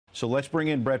So let's bring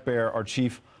in Bret Baier, our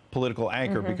chief political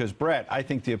anchor, because, Bret, I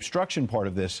think the obstruction part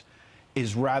of this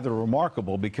is rather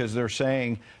remarkable, because they're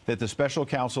saying that the special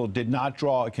counsel did not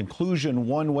draw a conclusion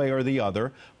one way or the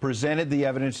other, presented the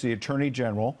evidence to the Attorney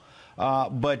General,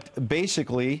 but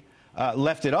basically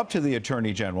left it up to the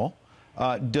Attorney General,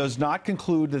 does not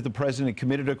conclude that the president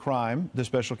committed a crime, the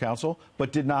special counsel,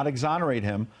 but did not exonerate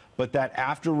him, but that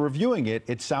after reviewing it,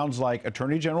 it sounds like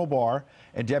Attorney General Barr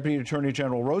and Deputy Attorney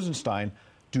General Rosenstein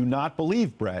do not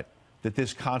believe, Bret, that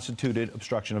this constituted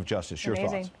obstruction of justice. Your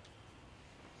thoughts?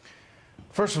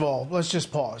 First of all, let's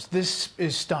just pause. This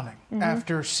is stunning.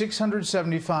 After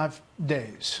 675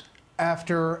 days,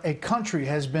 after a country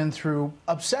has been through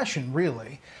obsession,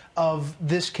 really, of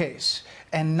this case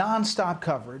and nonstop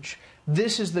coverage,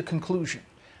 this is the conclusion,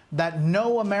 that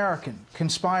no American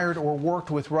conspired or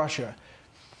worked with Russia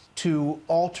to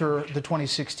alter the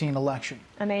 2016 election.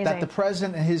 Amazing. That the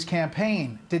president and his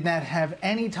campaign did not have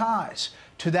any ties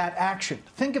to that action.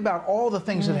 Think about all the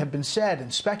things that have been said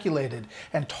and speculated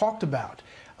and talked about.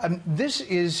 This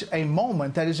is a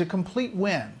moment that is a complete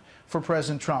win for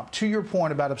President Trump. To your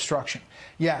point about obstruction,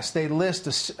 yes, they list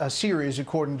a series,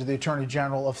 according to the Attorney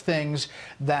General, of things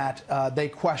that they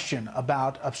question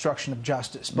about obstruction of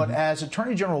justice. But as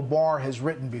Attorney General Barr has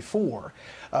written before,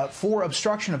 for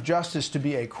obstruction of justice to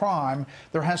be a crime,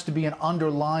 there has to be an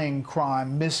underlying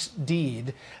crime,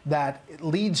 misdeed, that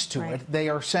leads to it. They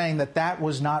are saying that that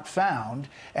was not found,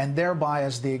 and thereby,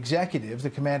 as the executive, the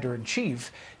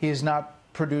commander-in-chief, he is not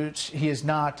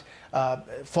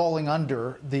falling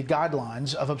under the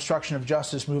guidelines of obstruction of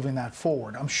justice, moving that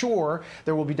forward. I'm sure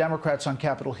there will be Democrats on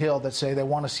Capitol Hill that say they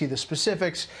want to see the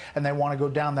specifics and they want to go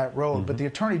down that road. But the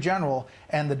Attorney General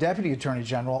and the Deputy Attorney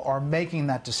General are making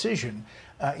that decision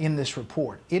in this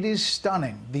report. It is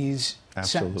stunning, these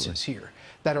sentences here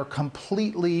that are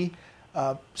completely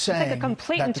saying like a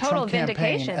complete that and the total Trump campaign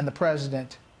vindication. and the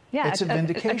president, yeah, it's a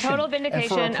vindication. A total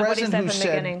vindication and for a of what he said president from the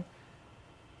beginning.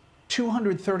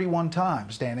 231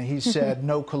 times, Dana, he said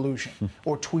no collusion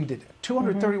or tweeted it.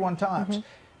 231 times.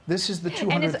 This is the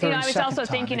 232nd I was also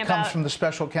thinking time. It about, comes from the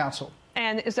special counsel.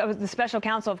 And so the special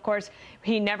counsel, of course,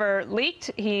 he never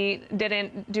leaked. He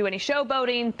didn't do any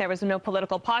showboating. There was no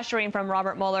political posturing from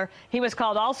Robert Mueller. He was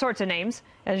called all sorts of names,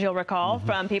 as you'll recall,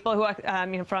 from people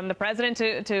who, from the president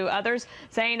to others,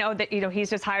 saying, oh, that, he's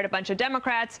just hired a bunch of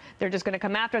Democrats. They're just going to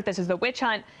come after it. This is the witch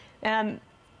hunt.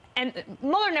 And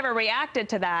Mueller never reacted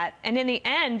to that. And in the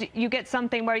end, you get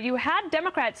something where you had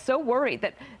Democrats so worried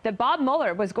that Bob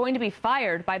Mueller was going to be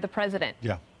fired by the president.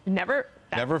 Yeah. Never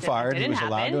fired. He was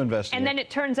allowed to investigate. And then it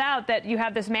turns out that you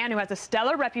have this man who has a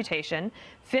stellar reputation,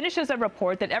 finishes a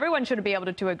report that everyone should be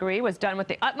able to agree was done with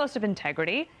the utmost of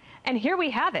integrity. And here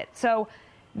we have it. So,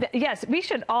 yes, we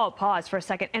should all pause for a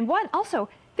second. And also,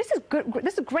 this is good.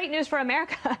 This is great news for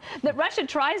America that Russia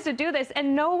tries to do this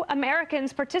and no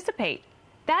Americans participate.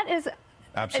 That is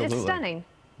absolutely it's stunning.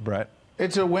 Bret,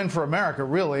 it's a win for America,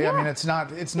 really. Yeah. I mean, it's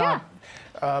not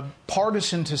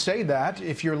partisan to say that.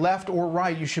 If you're left or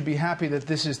right, you should be happy that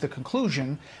this is the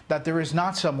conclusion, that there is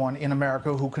not someone in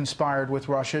America who conspired with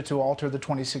Russia to alter the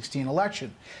 2016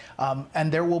 election.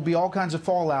 And there will be all kinds of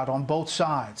fallout on both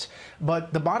sides.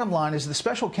 But the bottom line is the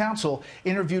special counsel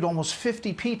interviewed almost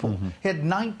 50 people. He had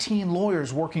 19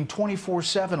 lawyers working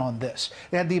 24/7 on this.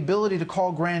 They had the ability to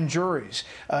call grand juries,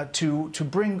 to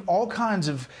bring all kinds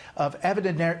of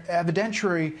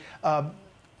evidentiary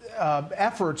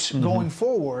efforts going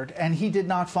forward, and he did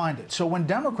not find it. So when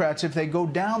Democrats, if they go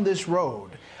down this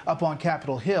road up on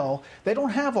Capitol Hill, they don't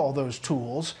have all those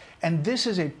tools, and this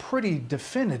is a pretty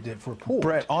definitive report.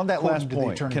 Bret, on that last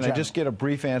point, can I just get a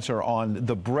brief answer on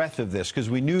the breadth of this? Because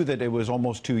we knew that it was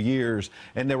almost 2 years,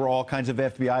 and there were all kinds of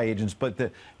FBI agents, but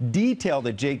the detail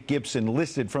that Jake Gibson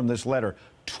listed from this letter,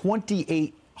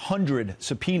 2,800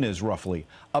 subpoenas roughly,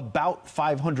 about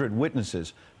 500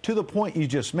 witnesses. To the point you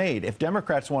just made, if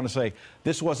Democrats want to say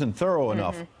this wasn't thorough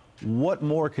enough, what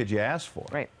more could you ask for?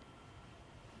 Right.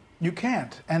 You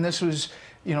can't. And this was,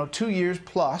 2 years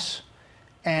plus.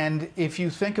 And if you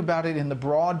think about it in the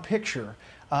broad picture,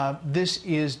 this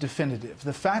is definitive.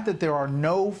 The fact that there are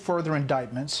no further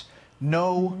indictments,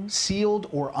 no sealed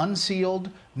or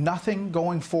unsealed, nothing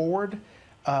going forward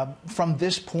from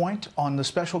this point on the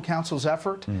special counsel's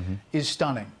effort is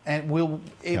stunning. And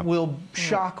it will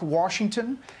shock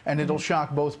Washington, and it'll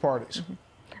shock both parties.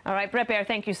 All right, Bret Baier,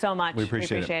 thank you so much. We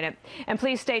appreciate it. And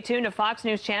please stay tuned to Fox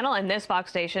News Channel and this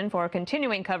Fox station for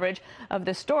continuing coverage of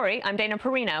this story. I'm Dana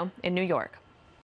Perino in New York.